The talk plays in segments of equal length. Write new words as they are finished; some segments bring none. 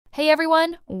Hey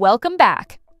everyone, welcome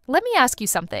back. Let me ask you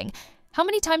something. How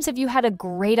many times have you had a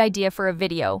great idea for a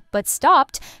video, but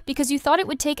stopped because you thought it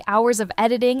would take hours of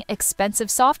editing,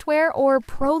 expensive software, or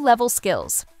pro-level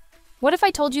skills? What if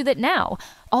I told you that now,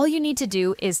 all you need to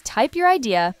do is type your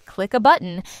idea, click a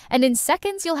button, and in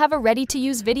seconds you'll have a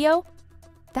ready-to-use video?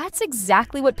 That's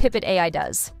exactly what Pippit AI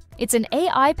does. It's an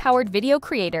AI-powered video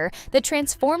creator that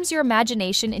transforms your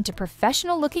imagination into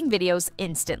professional-looking videos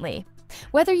instantly.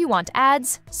 Whether you want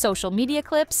ads, social media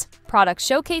clips, product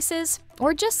showcases,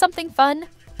 or just something fun,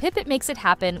 Pippit makes it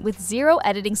happen with zero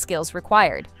editing skills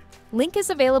required. Link is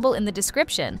available in the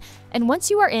description, and once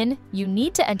you are in, you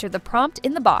need to enter the prompt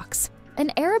in the box.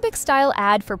 An Arabic-style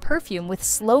ad for perfume with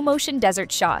slow-motion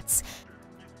desert shots.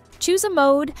 Choose a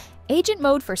mode, agent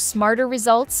mode for smarter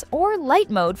results, or light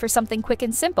mode for something quick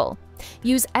and simple.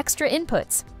 Use extra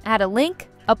inputs, add a link,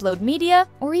 upload media,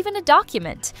 or even a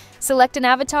document. Select an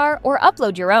avatar or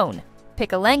upload your own.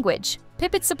 Pick a language.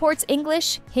 Pippit supports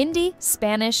English, Hindi,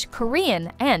 Spanish,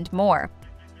 Korean, and more.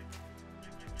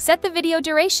 Set the video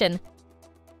duration.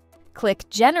 Click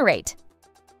Generate.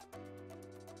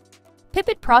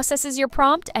 Pippit processes your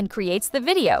prompt and creates the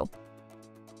video.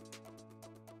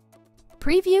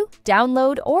 Preview,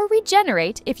 download, or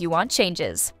regenerate if you want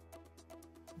changes.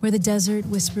 Where the desert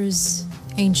whispers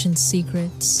ancient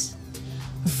secrets,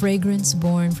 a fragrance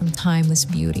born from timeless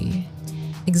beauty,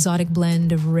 exotic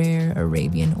blend of rare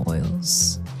Arabian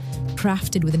oils,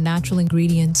 crafted with natural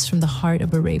ingredients from the heart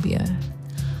of Arabia.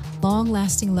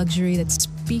 Long-lasting luxury that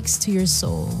speaks to your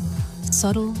soul,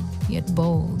 subtle yet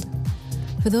bold.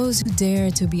 For those who dare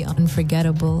to be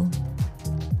unforgettable,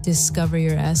 discover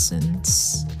your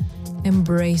essence,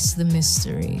 embrace the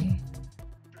mystery.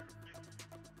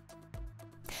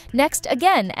 Next,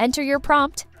 again, enter your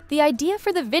prompt, the idea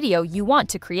for the video you want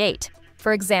to create.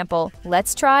 For example,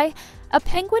 let's try a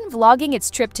penguin vlogging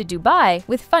its trip to Dubai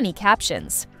with funny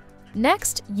captions.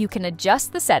 Next, you can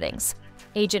adjust the settings.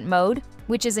 Agent mode,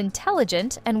 which is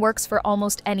intelligent and works for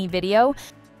almost any video.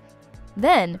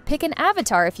 Then, pick an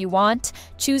avatar if you want,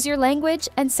 choose your language,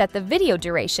 and set the video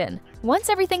duration. Once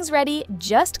everything's ready,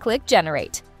 just click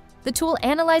Generate. The tool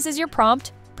analyzes your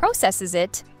prompt, processes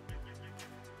it,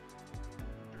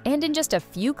 and in just a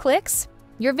few clicks,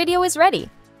 your video is ready.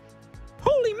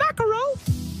 Holy mackerel!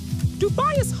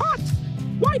 Dubai is hot!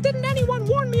 Why didn't anyone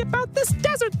warn me about this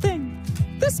desert thing?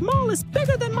 This mall is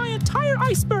bigger than my entire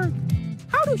iceberg.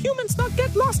 How do humans not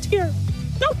get lost here?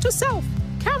 Note to self,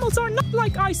 camels are not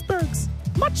like icebergs.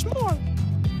 Much more.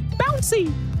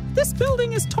 Bouncy! This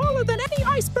building is taller than any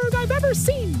iceberg I've ever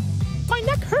seen. My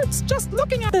neck hurts just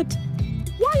looking at it.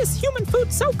 Why is human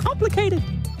food so complicated?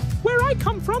 Where I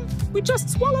come from, we just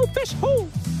swallow fish whole.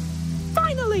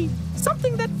 Finally,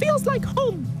 something that feels like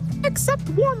home, except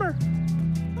warmer.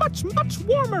 Much, much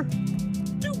warmer.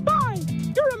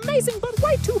 Dubai, you're amazing but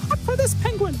way too hot for this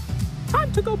penguin.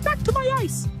 Time to go back to my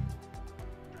ice.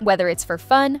 Whether it's for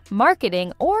fun,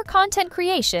 marketing, or content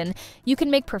creation, you can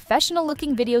make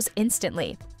professional-looking videos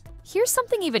instantly. Here's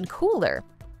something even cooler.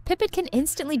 Pippit can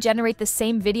instantly generate the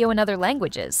same video in other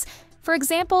languages. For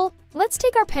example, let's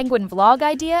take our penguin vlog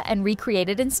idea and recreate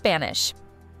it in Spanish.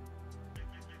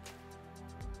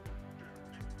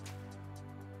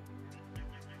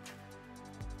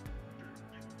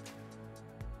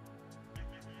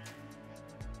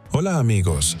 Hola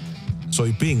amigos,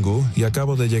 soy Pingu y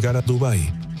acabo de llegar a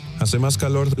Dubái. Hace más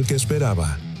calor del que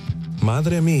esperaba.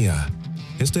 Madre mía,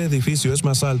 este edificio es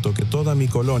más alto que toda mi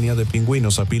colonia de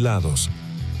pingüinos apilados.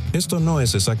 Esto no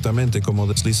es exactamente como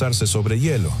deslizarse sobre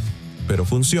hielo, pero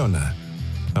funciona.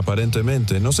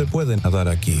 Aparentemente no se puede nadar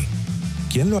aquí.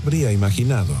 ¿Quién lo habría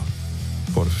imaginado?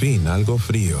 Por fin algo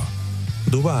frío.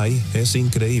 Dubái es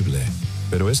increíble,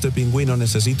 pero este pingüino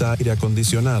necesita aire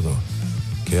acondicionado.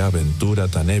 ¡Qué aventura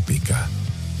tan épica!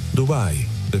 Dubái,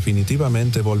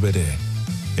 definitivamente volveré.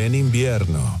 En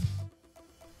invierno.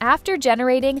 After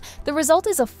generating, the result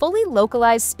is a fully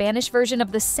localized Spanish version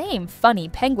of the same funny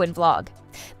penguin vlog.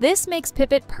 This makes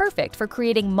Pippit perfect for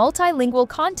creating multilingual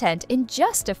content in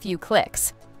just a few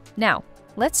clicks. Now,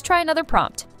 let's try another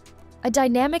prompt. A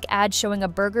dynamic ad showing a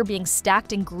burger being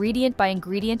stacked ingredient by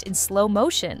ingredient in slow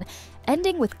motion,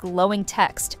 ending with glowing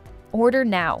text. Order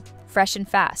now, fresh and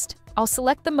fast. I'll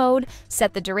select the mode,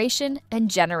 set the duration,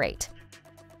 and generate.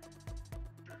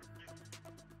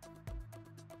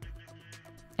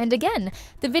 And again,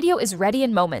 the video is ready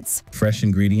in moments. Fresh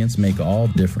ingredients make all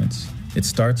difference. It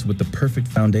starts with the perfect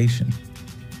foundation.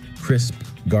 Crisp,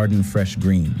 garden-fresh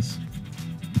greens.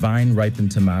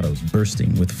 Vine-ripened tomatoes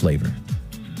bursting with flavor.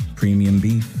 Premium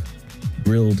beef,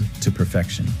 grilled to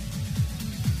perfection.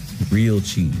 Real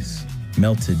cheese,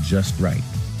 melted just right.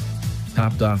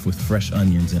 topped off with fresh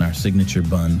onions in our signature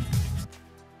bun.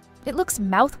 It looks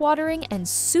mouth-watering and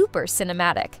super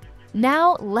cinematic.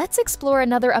 Now, let's explore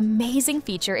another amazing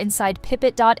feature inside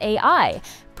Pippit.ai,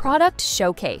 Product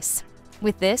Showcase.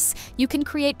 With this, you can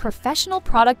create professional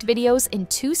product videos in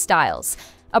two styles,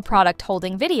 a product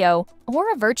holding video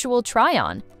or a virtual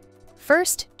try-on.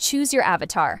 First, choose your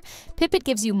avatar. Pippit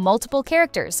gives you multiple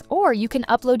characters, or you can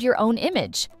upload your own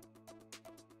image.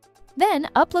 Then,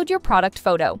 upload your product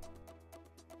photo.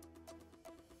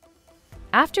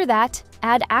 After that,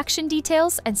 add action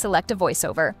details and select a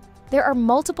voiceover. There are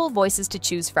multiple voices to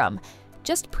choose from.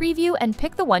 Just preview and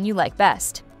pick the one you like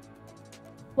best.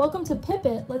 Welcome to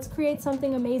Pippit. Let's create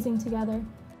something amazing together.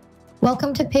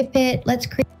 Welcome to Pippit.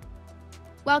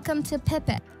 Welcome to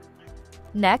Pippit.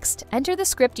 Next, enter the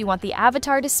script you want the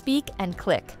avatar to speak and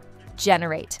click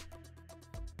Generate.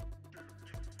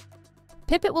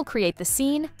 Pippit will create the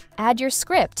scene, add your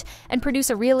script, and produce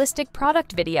a realistic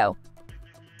product video.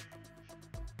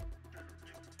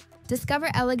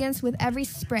 Discover elegance with every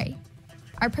spray.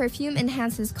 Our perfume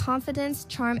enhances confidence,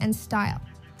 charm, and style,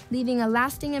 leaving a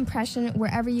lasting impression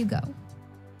wherever you go.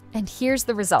 And here's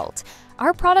the result.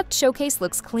 Our product showcase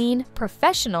looks clean,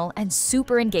 professional, and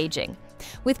super engaging.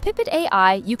 With Pippit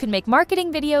AI, you can make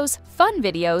marketing videos, fun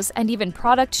videos, and even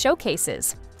product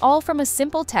showcases, all from a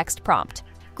simple text prompt.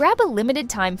 Grab a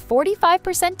limited-time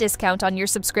 45% discount on your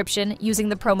subscription using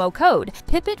the promo code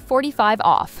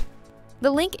Pippit45OFF.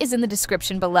 The link is in the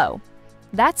description below.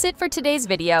 That's it for today's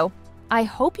video. I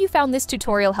hope you found this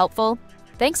tutorial helpful.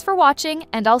 Thanks for watching,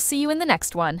 and I'll see you in the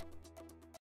next one.